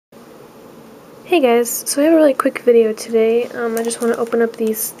Hey guys, so I have a really quick video today. I just want to open up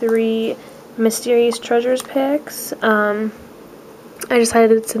these 3 Mysterious Treasures packs. I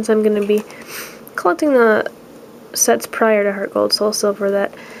decided since I'm going to be collecting the sets prior to Heart Gold, Soul Silver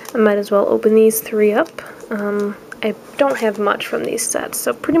that I might as well open these 3 up. I don't have much from these sets,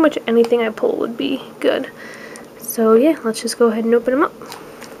 so pretty much anything I pull would be good. So yeah, let's just go ahead and open them up.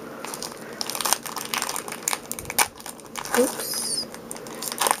 Oops.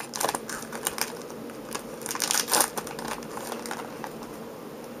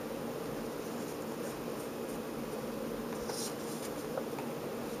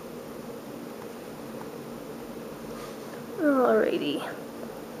 Alrighty.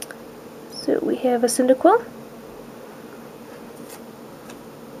 So we have a Cyndaquil,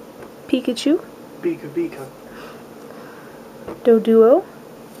 Pikachu, Bika. Doduo,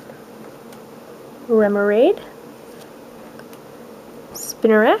 Remoraid,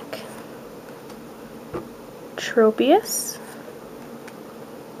 Spinarak, Tropius,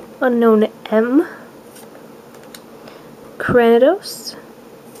 Unknown M, Cranidos,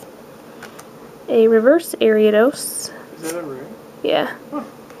 a Reverse Ariados. Is that a rare? Yeah. Huh.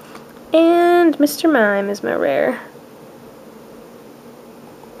 And Mr. Mime is my rare.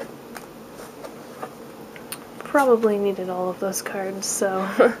 Probably needed all of those cards, so.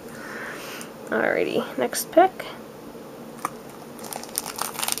 Alrighty, next pick.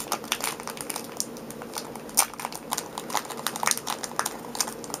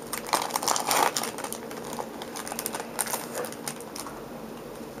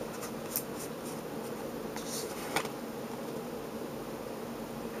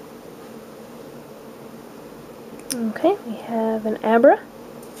 Okay, we have an Abra,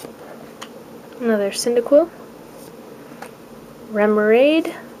 another Cyndaquil,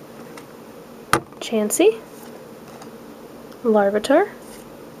 Remoraid, Chansey, Larvitar,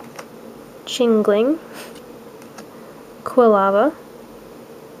 Chingling, Quilava.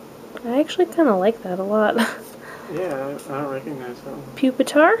 I actually kind of like that a lot. Yeah, I don't recognize that one.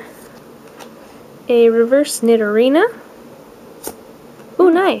 Pupitar, a Reverse Nidorina.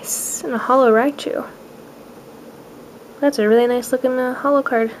 Ooh, nice! And a Holo Raichu. That's a really nice looking holo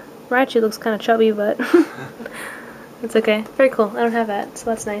card. Raichu looks kind of chubby, but it's okay. Very cool. I don't have that, so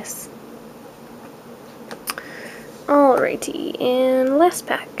that's nice. Alrighty, and last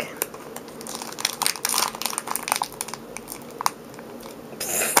pack.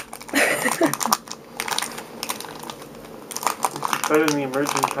 Better than the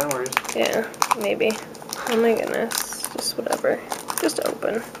Emerging Powers. Yeah, maybe. Oh my goodness. Just whatever. Just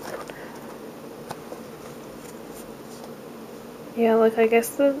open. Yeah, look, I guess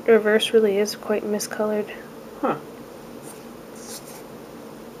the reverse really is quite miscolored. Huh.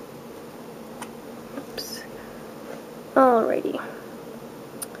 Oops. Alrighty.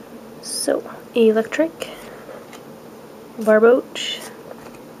 So, Electric, Barboach,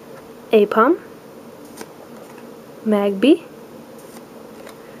 Apom, Magby,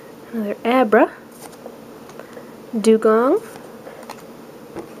 another Abra, Dugong,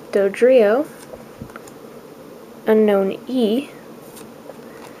 Dodrio, Unknown E,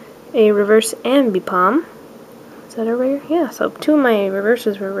 a Reverse Ambipom. Is that a rare? Yeah, so 2 of my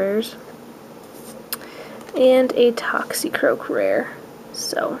reverses were rares. And a Toxicroak rare.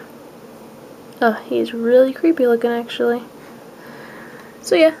 So, he's really creepy looking actually.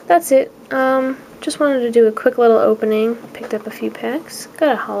 So yeah, that's it. Just wanted to do a quick little opening. Picked up a few packs.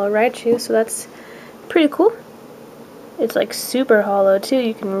 Got a Holo Raichu, so that's pretty cool. It's like super hollow too.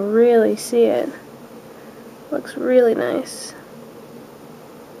 You can really see it. Looks really nice.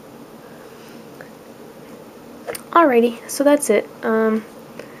 Alrighty, so that's it.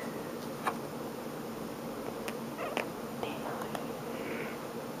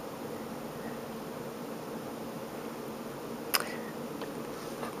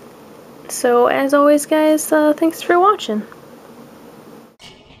 So as always guys, thanks for watching.